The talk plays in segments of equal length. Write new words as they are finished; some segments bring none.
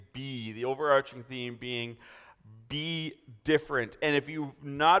B, the overarching theme being be different. And if you've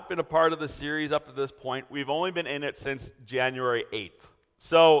not been a part of the series up to this point, we've only been in it since January 8th.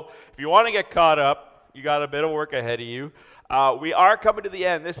 So if you want to get caught up, you got a bit of work ahead of you. We are coming to the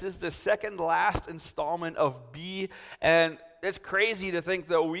end. This is the second last installment of B, and it's crazy to think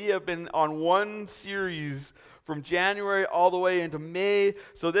that we have been on one series from January all the way into May.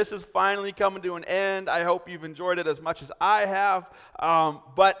 So this is finally coming to an end. I hope you've enjoyed it as much as I have.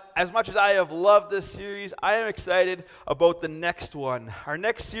 But as much as I have loved this series, I am excited about the next one. Our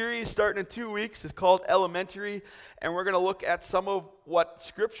next series, starting in 2 weeks, is called Elementary, and we're going to look at some of what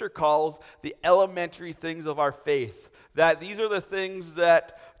Scripture calls the elementary things of our faith. That these are the things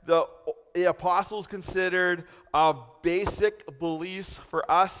that the apostles considered basic beliefs for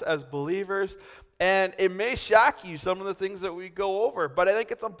us as believers. And it may shock you, some of the things that we go over, but I think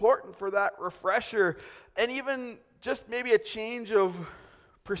it's important for that refresher and even just maybe a change of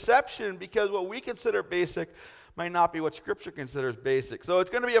perception, because what we consider basic might not be what Scripture considers basic. So it's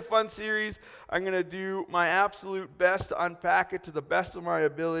going to be a fun series. I'm going to do my absolute best to unpack it to the best of my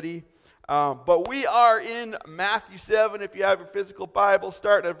ability. But we are in Matthew 7, if you have your physical Bible,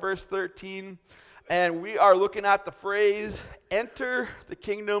 starting at verse 13. And we are looking at the phrase, enter the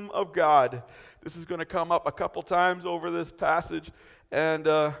kingdom of God. This is going to come up a couple times over this passage, and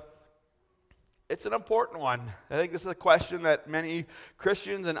it's an important one. I think this is a question that many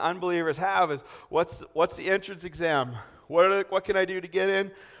Christians and unbelievers have is, what's the entrance exam? What can I do to get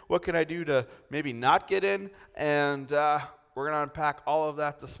in? What can I do to maybe not get in? And we're going to unpack all of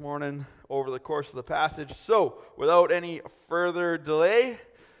that this morning over the course of the passage. So, without any further delay,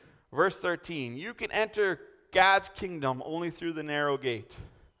 verse 13, you can enter God's kingdom only through the narrow gate.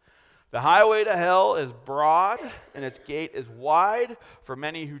 The highway to hell is broad, and its gate is wide for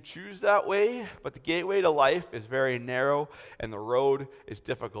many who choose that way, but the gateway to life is very narrow, and the road is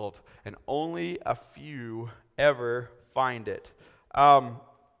difficult, and only a few ever find it.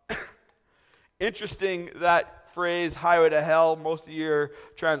 Interesting that phrase, highway to hell. Most of your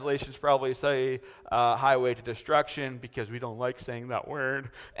translations probably say highway to destruction, because we don't like saying that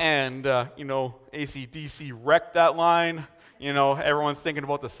word. And, AC/DC wrecked that line. Everyone's thinking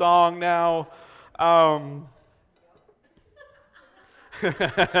about the song now.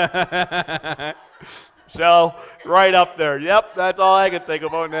 Shell, right up there. Yep, that's all I can think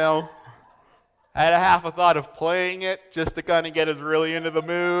about now. I had a half a thought of playing it just to kind of get us really into the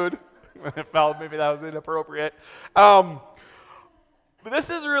mood. I felt maybe that was inappropriate. But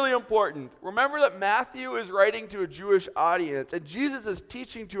this is really important. Remember that Matthew is writing to a Jewish audience, and Jesus is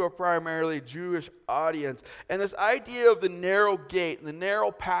teaching to a primarily Jewish audience. And this idea of the narrow gate and the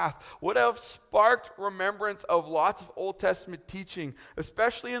narrow path would have sparked remembrance of lots of Old Testament teaching,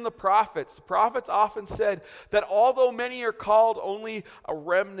 especially in the prophets. The prophets often said that although many are called, only a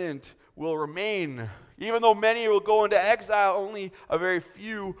remnant will remain. Even though many will go into exile, only a very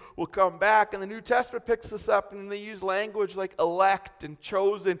few will come back. And the New Testament picks this up, and they use language like elect and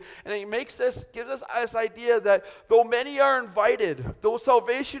chosen. And it gives us this idea that though many are invited, though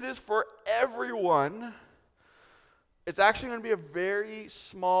salvation is for everyone, it's actually going to be a very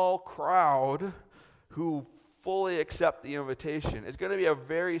small crowd who fully accept the invitation. It's going to be a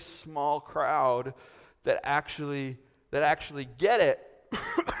very small crowd that actually get it.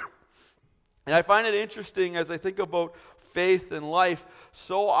 And I find it interesting as I think about faith and life.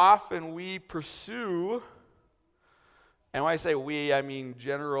 So often we pursue, and when I say we, I mean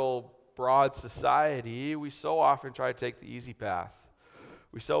general broad society, we so often try to take the easy path.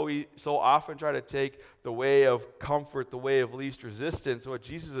 We so often try to take the way of comfort, the way of least resistance. What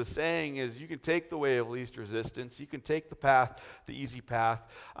Jesus is saying is you can take the way of least resistance, you can take the easy path,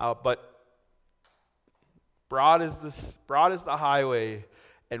 but broad is the highway,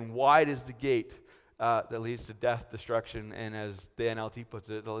 and wide is the gate that leads to death, destruction, and as the NLT puts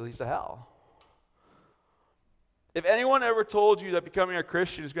it, it leads to hell. If anyone ever told you that becoming a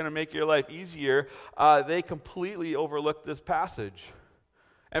Christian is going to make your life easier, they completely overlooked this passage.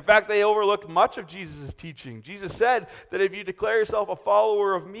 In fact, they overlooked much of Jesus' teaching. Jesus said that if you declare yourself a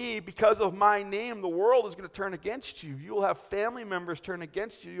follower of me because of my name, the world is going to turn against you. You will have family members turn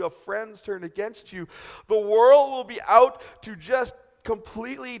against you. You have friends turn against you. The world will be out to just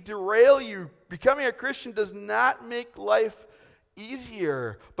completely derail you. Becoming a Christian does not make life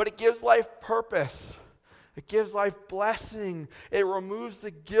easier, but it gives life purpose. It gives life blessing. It removes the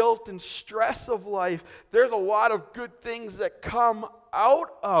guilt and stress of life. There's a lot of good things that come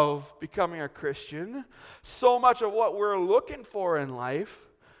out of becoming a Christian. So much of what we're looking for in life.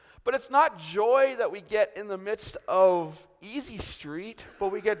 But it's not joy that we get in the midst of easy street,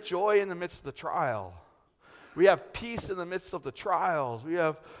 but we get joy in the midst of the trial. We have peace in the midst of the trials. We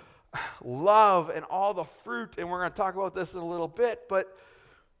have love and all the fruit, and we're going to talk about this in a little bit, but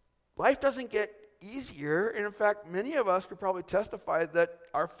life doesn't get easier. And in fact, many of us could probably testify that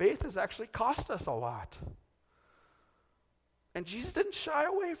our faith has actually cost us a lot. And Jesus didn't shy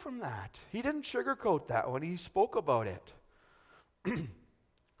away from that. He didn't sugarcoat that when he spoke about it.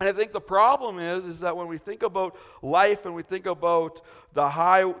 And I think the problem is that when we think about life and we think about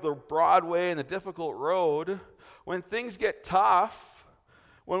the broad way and the difficult road, when things get tough,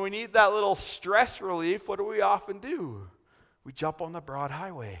 when we need that little stress relief, what do we often do? We jump on the broad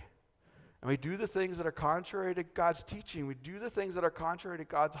highway. And we do the things that are contrary to God's teaching. We do the things that are contrary to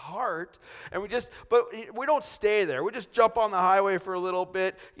God's heart. And but we don't stay there. We just jump on the highway for a little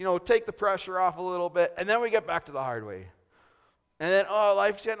bit, take the pressure off a little bit, and then we get back to the hard way. And then,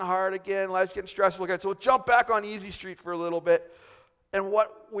 life's getting hard again, life's getting stressful again. So we'll jump back on easy street for a little bit. And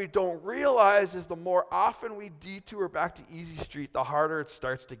what we don't realize is the more often we detour back to easy street, the harder it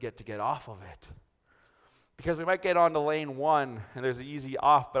starts to get off of it. Because we might get onto lane 1 and there's an easy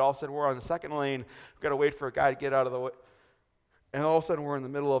off, but all of a sudden we're on the second lane. We've got to wait for a guy to get out of the way. And all of a sudden we're in the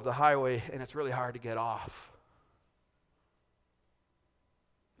middle of the highway and it's really hard to get off.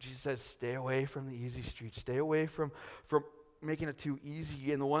 Jesus says, stay away from the easy street. Stay away from making it too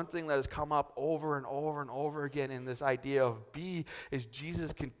easy. And the one thing that has come up over and over and over again in this idea of B is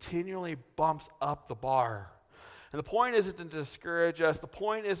Jesus continually bumps up the bar. And the point isn't to discourage us. The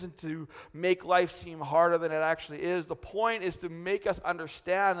point isn't to make life seem harder than it actually is. The point is to make us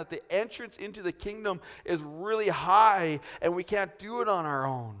understand that the entrance into the kingdom is really high and we can't do it on our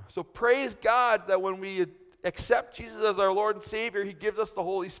own. So praise God that when we accept Jesus as our Lord and Savior, He gives us the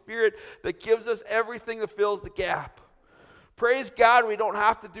Holy Spirit that gives us everything that fills the gap. Praise God we don't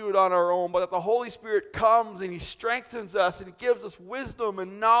have to do it on our own, but that the Holy Spirit comes and He strengthens us and He gives us wisdom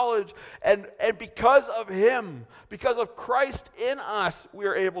and knowledge. And because of Him, because of Christ in us, we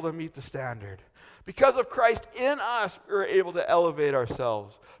are able to meet the standard. Because of Christ in us, we are able to elevate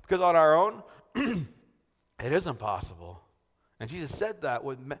ourselves. Because on our own, it is impossible. And Jesus said that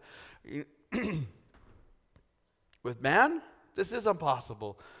with man, this is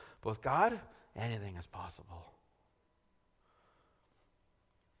impossible. But with God, anything is possible.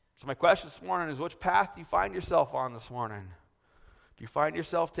 So my question this morning is, which path do you find yourself on this morning? Do you find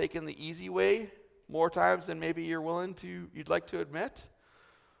yourself taking the easy way more times than maybe you'd like to admit?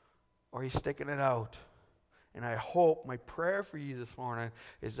 Or are you sticking it out? And I hope, my prayer for you this morning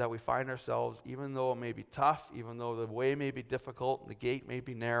is that we find ourselves, even though it may be tough, even though the way may be difficult and the gate may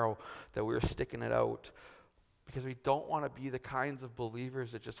be narrow, that we're sticking it out. Because we don't want to be the kinds of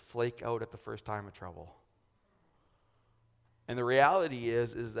believers that just flake out at the first time of trouble. And the reality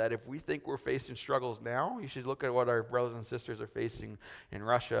is that if we think we're facing struggles now, you should look at what our brothers and sisters are facing in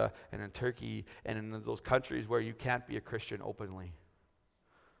Russia and in Turkey and in those countries where you can't be a Christian openly.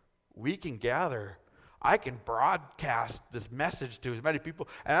 We can gather. I can broadcast this message to as many people,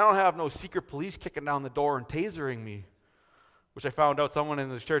 and I don't have no secret police kicking down the door and tasering me, which I found out someone in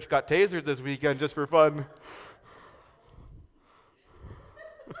the church got tasered this weekend just for fun.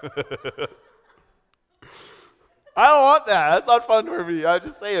 I don't want that. That's not fun for me. I'm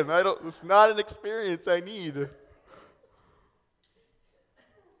just saying, it's not an experience I need.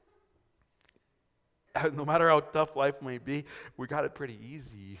 No matter how tough life may be, we got it pretty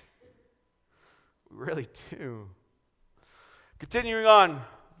easy. We really do. Continuing on,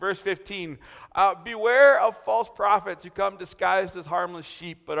 verse 15. Beware of false prophets who come disguised as harmless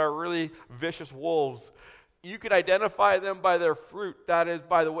sheep, but are really vicious wolves. You can identify them by their fruit, that is,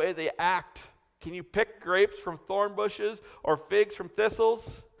 by the way they act. Can you pick grapes from thorn bushes or figs from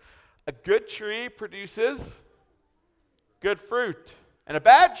thistles? A good tree produces good fruit, and a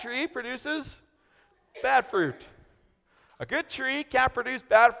bad tree produces bad fruit. A good tree can't produce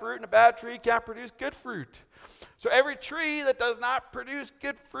bad fruit, and a bad tree can't produce good fruit. So every tree that does not produce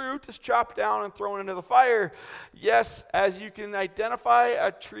good fruit is chopped down and thrown into the fire. Yes, as you can identify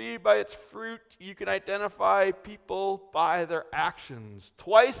a tree by its fruit, you can identify people by their actions.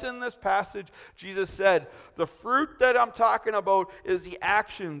 Twice in this passage, Jesus said, the fruit that I'm talking about is the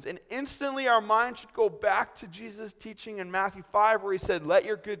actions. And instantly our mind should go back to Jesus' teaching in Matthew 5 where He said, let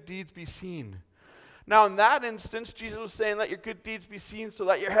your good deeds be seen. Now, in that instance, Jesus was saying, let your good deeds be seen so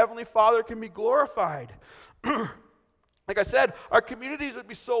that your Heavenly Father can be glorified. Like I said, our communities would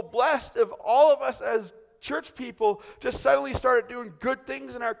be so blessed if all of us as church people just suddenly started doing good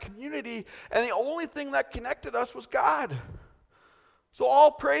things in our community, and the only thing that connected us was God. So all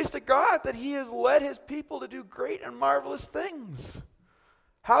praise to God that He has led His people to do great and marvelous things.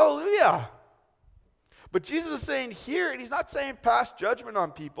 Hallelujah. But Jesus is saying here, and He's not saying pass judgment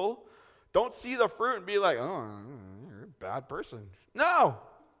on people. Don't see the fruit and be like, oh, you're a bad person. No.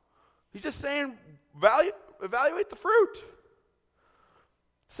 He's just saying, evaluate the fruit.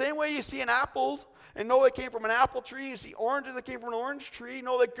 Same way you see an apple and know it came from an apple tree. You see oranges that came from an orange tree.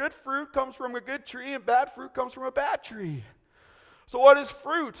 Know that good fruit comes from a good tree and bad fruit comes from a bad tree. So what is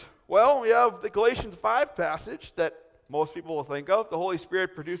fruit? Well, we have the Galatians 5 passage that most people will think of. The Holy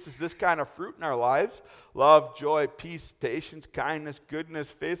Spirit produces this kind of fruit in our lives: love, joy, peace, patience, kindness, goodness,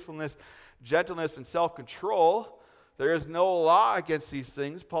 faithfulness, gentleness, and self-control. There is no law against these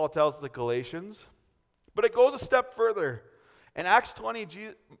things, Paul tells the Galatians. But it goes a step further. In Acts 20,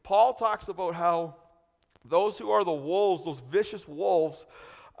 Paul talks about how those who are the wolves, those vicious wolves,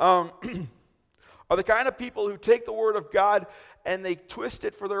 are the kind of people who take the word of God and they twist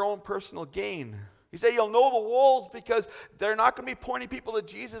it for their own personal gain. He said you'll know the wolves because they're not going to be pointing people to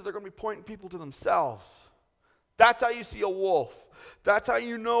Jesus, they're going to be pointing people to themselves. That's how you see a wolf. That's how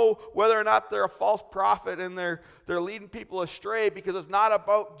you know whether or not they're a false prophet and they're leading people astray, because it's not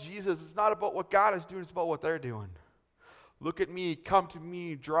about Jesus, it's not about what God is doing, it's about what they're doing. Look at me, come to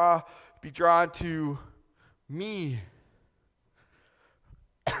me, be drawn to me.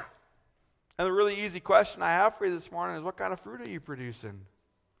 And the really easy question I have for you this morning is, what kind of fruit are you producing?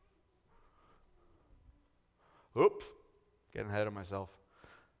 Oops, getting ahead of myself.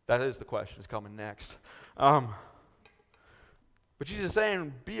 That is the question that's coming next. But Jesus is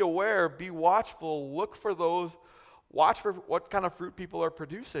saying, be aware, be watchful, watch for what kind of fruit people are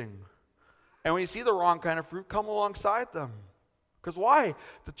producing. And when you see the wrong kind of fruit, come alongside them. Because why?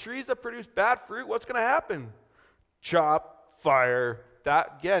 The trees that produce bad fruit, what's going to happen? Chop, fire.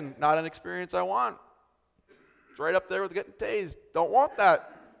 That, again, not an experience I want. It's right up there with getting tased. Don't want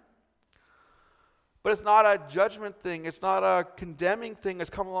that. But it's not a judgment thing. It's not a condemning thing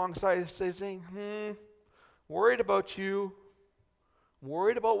that's come alongside saying, worried about you.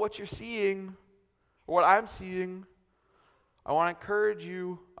 Worried about what you're seeing or what I'm seeing. I want to encourage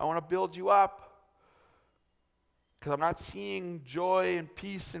you. I want to build you up. Because I'm not seeing joy and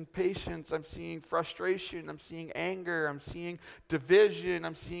peace and patience. I'm seeing frustration. I'm seeing anger. I'm seeing division.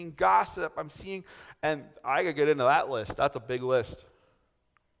 I'm seeing gossip. And I could get into that list. That's a big list.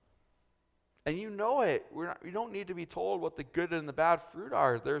 And you know it. You don't need to be told what the good and the bad fruit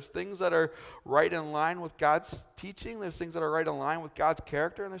are. There's things that are right in line with God's teaching. There's things that are right in line with God's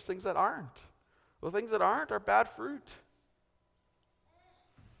character. And there's things that aren't. The things that aren't are bad fruit.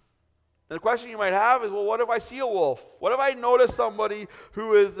 And the question you might have is, well, what if I see a wolf? What if I notice somebody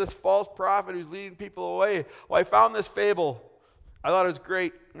who is this false prophet who's leading people away? Well, I found this fable. I thought it was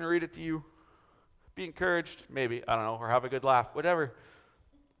great. I'm going to read it to you. Be encouraged, maybe, I don't know, or have a good laugh, whatever.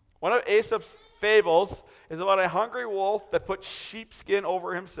 One of Aesop's fables is about a hungry wolf that put sheepskin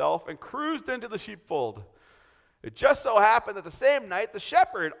over himself and cruised into the sheepfold. It just so happened that the same night the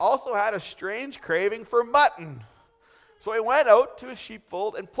shepherd also had a strange craving for mutton. So he went out to his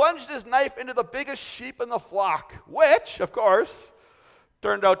sheepfold and plunged his knife into the biggest sheep in the flock, which, of course,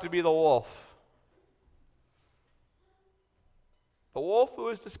 turned out to be the wolf. The wolf who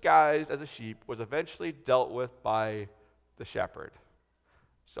was disguised as a sheep was eventually dealt with by the shepherd.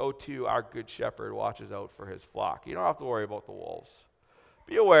 So too our good shepherd watches out for his flock. You don't have to worry about the wolves.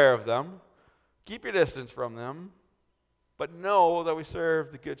 Be aware of them. Keep your distance from them. But know that we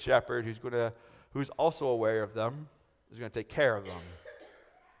serve the good shepherd who's also aware of them, who's going to take care of them.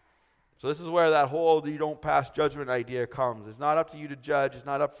 So this is where that whole you don't pass judgment idea comes. It's not up to you to judge. It's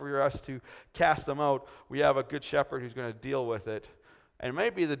not up for us to cast them out. We have a good shepherd who's going to deal with it. And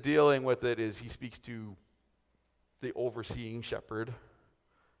maybe the dealing with it is he speaks to the overseeing shepherd,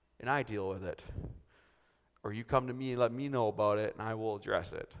 and I deal with it. Or you come to me and let me know about it, and I will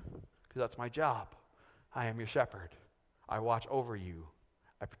address it. Because that's my job. I am your shepherd. I watch over you.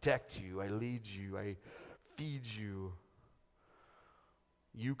 I protect you. I lead you. I feed you.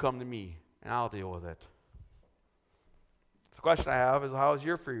 You come to me, and I'll deal with it. So the question I have is, how is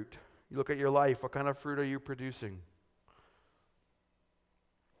your fruit? You look at your life. What kind of fruit are you producing?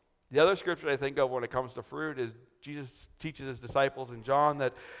 The other scripture I think of when it comes to fruit is Jesus teaches his disciples in John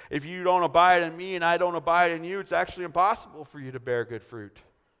that if you don't abide in me and I don't abide in you, it's actually impossible for you to bear good fruit.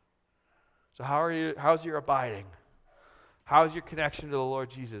 So how's your abiding? How's your connection to the Lord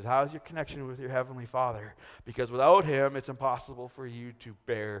Jesus? How's your connection with your Heavenly Father? Because without him, it's impossible for you to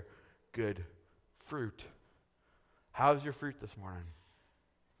bear good fruit. How's your fruit this morning?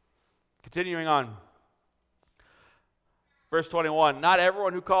 Continuing on. Verse 21, not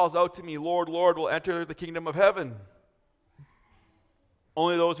everyone who calls out to me, Lord, Lord, will enter the kingdom of heaven.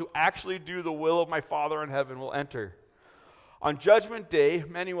 Only those who actually do the will of my Father in heaven will enter. On judgment day,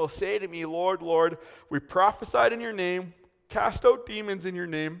 many will say to me, Lord, Lord, we prophesied in your name, cast out demons in your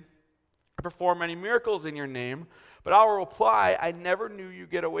name, and performed many miracles in your name. But I'll reply, I never knew you.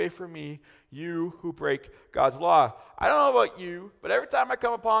 Get away from me, you who break God's law. I don't know about you, but every time I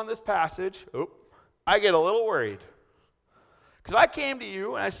come upon this passage, I get a little worried. Because I came to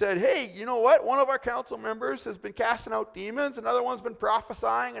you and I said, hey, you know what? One of our council members has been casting out demons, another one's been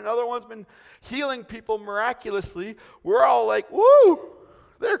prophesying, another one's been healing people miraculously. We're all like, woo,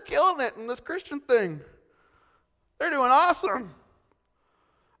 they're killing it in this Christian thing. They're doing awesome.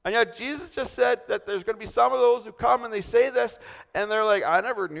 And yet Jesus just said that there's going to be some of those who come and they say this, and they're like, I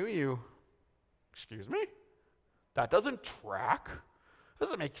never knew you. Excuse me? That doesn't track.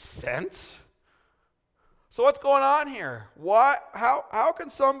 Doesn't make sense. So what's going on here? How can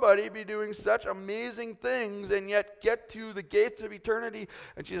somebody be doing such amazing things and yet get to the gates of eternity?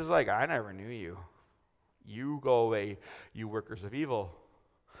 And Jesus is like, I never knew you. You go away, you workers of evil.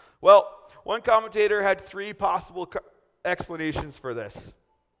 Well, one commentator had three possible explanations for this.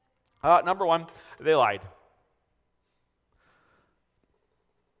 Number one, they lied.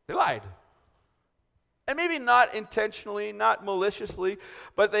 They lied. And maybe not intentionally, not maliciously,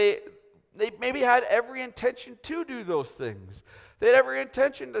 but they maybe had every intention to do those things. They had every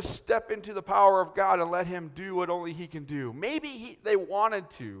intention to step into the power of God and let him do what only he can do. Maybe they wanted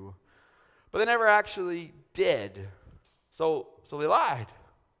to, but they never actually did. So they lied.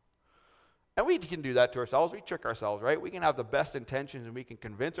 And we can do that to ourselves. We trick ourselves, right? We can have the best intentions and we can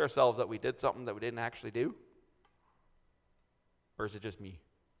convince ourselves that we did something that we didn't actually do. Or is it just me?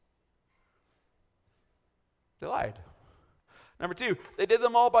 They lied. Number two, they did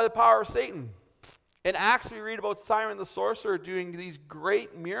them all by the power of Satan. In Acts, we read about Simon the sorcerer doing these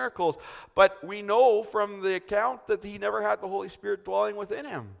great miracles, but we know from the account that he never had the Holy Spirit dwelling within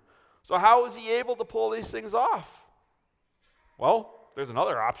him. So how was he able to pull these things off? Well, there's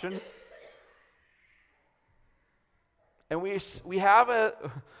another option. And we have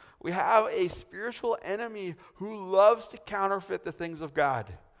a spiritual enemy who loves to counterfeit the things of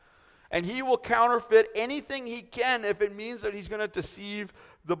God. And he will counterfeit anything he can if it means that he's going to deceive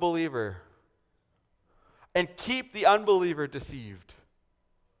the believer and keep the unbeliever deceived.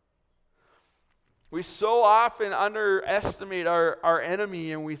 We so often underestimate our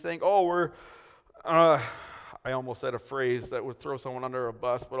enemy and we think, I almost said a phrase that would throw someone under a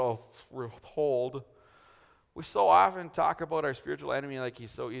bus, but I'll withhold. We so often talk about our spiritual enemy like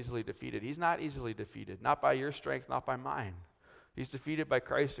he's so easily defeated. He's not easily defeated, not by your strength, not by mine. He's defeated by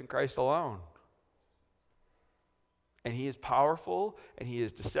Christ and Christ alone. And he is powerful, and he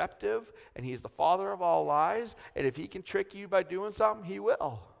is deceptive, and he is the father of all lies, and if he can trick you by doing something, he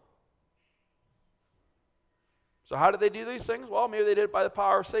will. So how did they do these things? Well, maybe they did it by the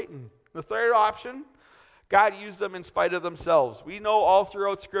power of Satan. The third option, God used them in spite of themselves. We know all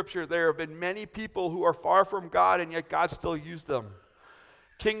throughout Scripture there have been many people who are far from God, and yet God still used them.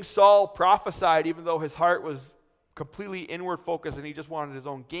 King Saul prophesied even though his heart was completely inward focused and he just wanted his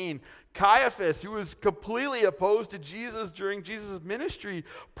own gain. Caiaphas, who was completely opposed to Jesus during Jesus' ministry,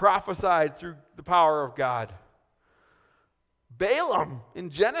 prophesied through the power of God. Balaam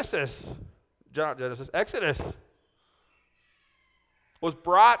in Exodus, was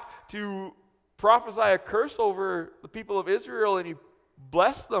brought to prophesy a curse over the people of Israel, and he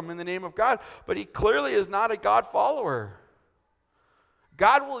blessed them in the name of God, but he clearly is not a God follower.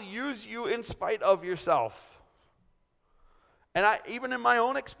 God will use you in spite of yourself. And even in my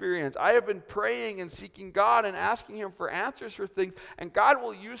own experience, I have been praying and seeking God and asking him for answers for things, and God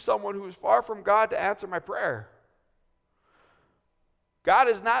will use someone who is far from God to answer my prayer. God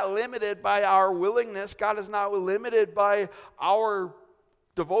is not limited by our willingness. God is not limited by our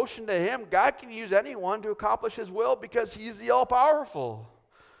devotion to him. God can use anyone to accomplish his will because he's the all-powerful.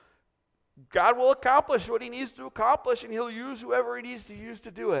 God will accomplish what he needs to accomplish, and he'll use whoever he needs to use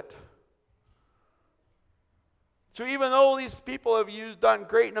to do it. So even though these people have done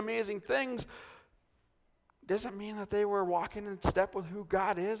great and amazing things, doesn't mean that they were walking in step with who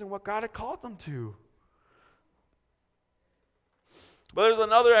God is and what God had called them to. But there's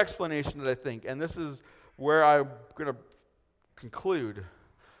another explanation that I think, and this is where I'm going to conclude.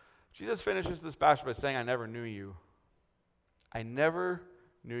 Jesus finishes this passage by saying, I never knew you. I never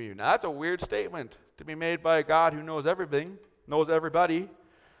knew you. Now that's a weird statement to be made by a God who knows everything, knows everybody,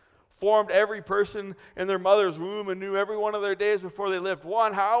 formed every person in their mother's womb and knew every one of their days before they lived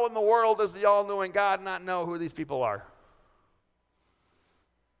one. How in the world does the all-knowing God not know who these people are?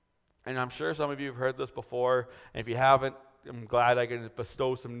 And I'm sure some of you have heard this before, and if you haven't, I'm glad I can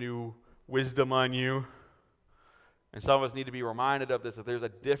bestow some new wisdom on you. And some of us need to be reminded of this, that there's a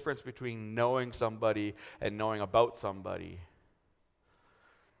difference between knowing somebody and knowing about somebody.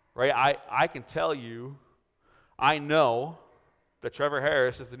 Right? I can tell you, I know that Trevor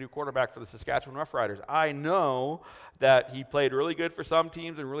Harris is the new quarterback for the Saskatchewan Roughriders. I know that he played really good for some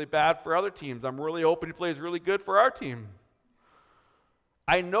teams and really bad for other teams. I'm really hoping he plays really good for our team.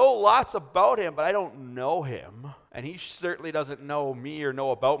 I know lots about him, but I don't know him. And he certainly doesn't know me or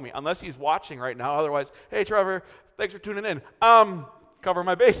know about me, unless he's watching right now. Otherwise, hey, Trevor, thanks for tuning in. Cover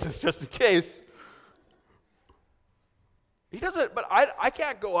my bases just in case. He doesn't, but I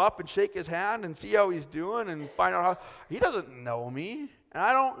can't go up and shake his hand and see how he's doing and find out how. He doesn't know me, and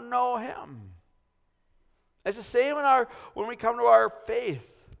I don't know him. It's the same when we come to our faith.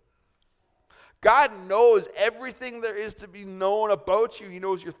 God knows everything there is to be known about you. He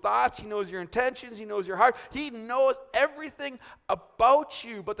knows your thoughts. He knows your intentions. He knows your heart. He knows everything about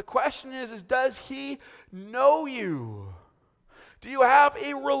you. But the question is does he know you? Do you have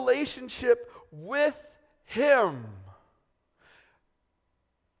a relationship with him?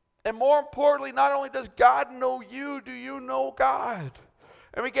 And more importantly, not only does God know you, do you know God?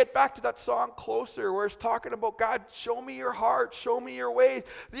 And we get back to that song Closer, where it's talking about, God, show me your heart, show me your ways.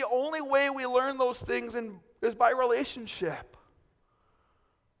 The only way we learn those things is by relationship.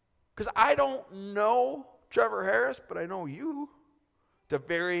 Because I don't know Trevor Harris, but I know you to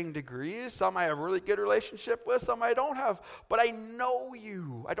varying degrees. Some I have a really good relationship with, some I don't have. But I know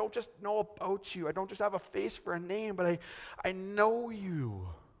you. I don't just know about you. I don't just have a face for a name, but I know you.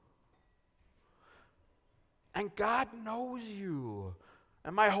 And God knows you.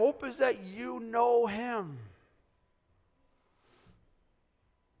 And my hope is that you know him.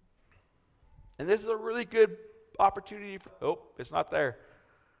 And this is a really good opportunity. It's not there.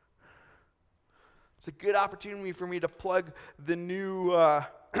 It's a good opportunity for me to plug the new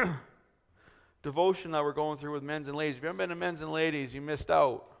devotion that we're going through with men's and ladies. If you haven't been to men's and ladies, you missed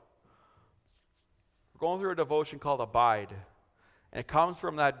out. We're going through a devotion called Abide. And it comes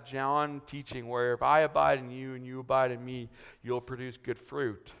from that John teaching where if I abide in you and you abide in me, you'll produce good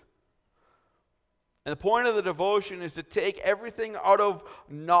fruit. And the point of the devotion is to take everything out of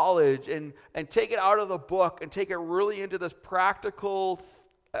knowledge and take it out of the book and take it really into this practical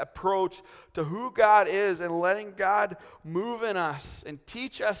approach to who God is and letting God move in us and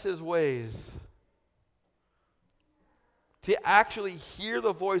teach us his ways. To actually hear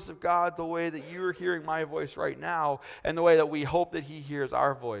the voice of God the way that you're hearing my voice right now and the way that we hope that he hears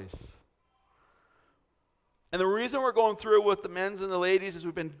our voice. And the reason we're going through it with the men's and the ladies is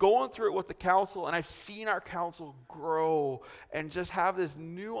we've been going through it with the council, and I've seen our council grow and just have this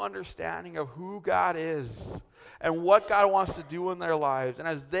new understanding of who God is and what God wants to do in their lives. And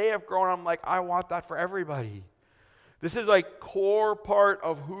as they have grown, I'm like, I want that for everybody. This is like core part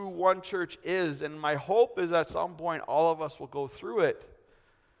of who One Church is, and my hope is at some point all of us will go through it.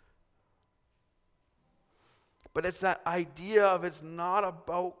 But it's that idea of it's not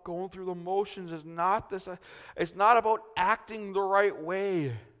about going through the motions. It's not about acting the right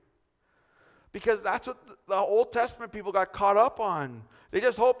way. Because that's what the Old Testament people got caught up on. They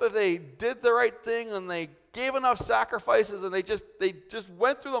just hope if they did the right thing and they gave enough sacrifices and they just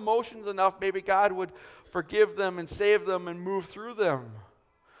went through the motions enough, maybe God would forgive them and save them and move through them.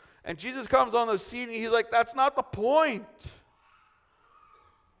 And Jesus comes on the scene and he's like, that's not the point.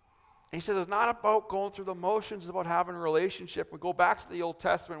 And he says it's not about going through the motions, it's about having a relationship. We go back to the Old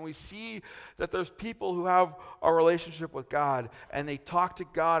Testament and we see that there's people who have a relationship with God and they talk to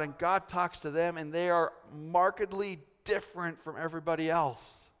God and God talks to them and they are markedly different from everybody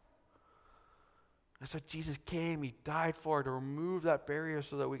else. That's what Jesus came, he died for, to remove that barrier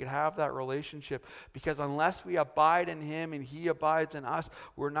so that we could have that relationship. Because unless we abide in him and he abides in us,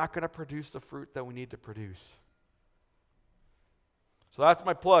 we're not going to produce the fruit that we need to produce. So that's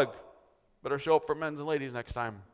my plug. Better show up for men's and ladies next time.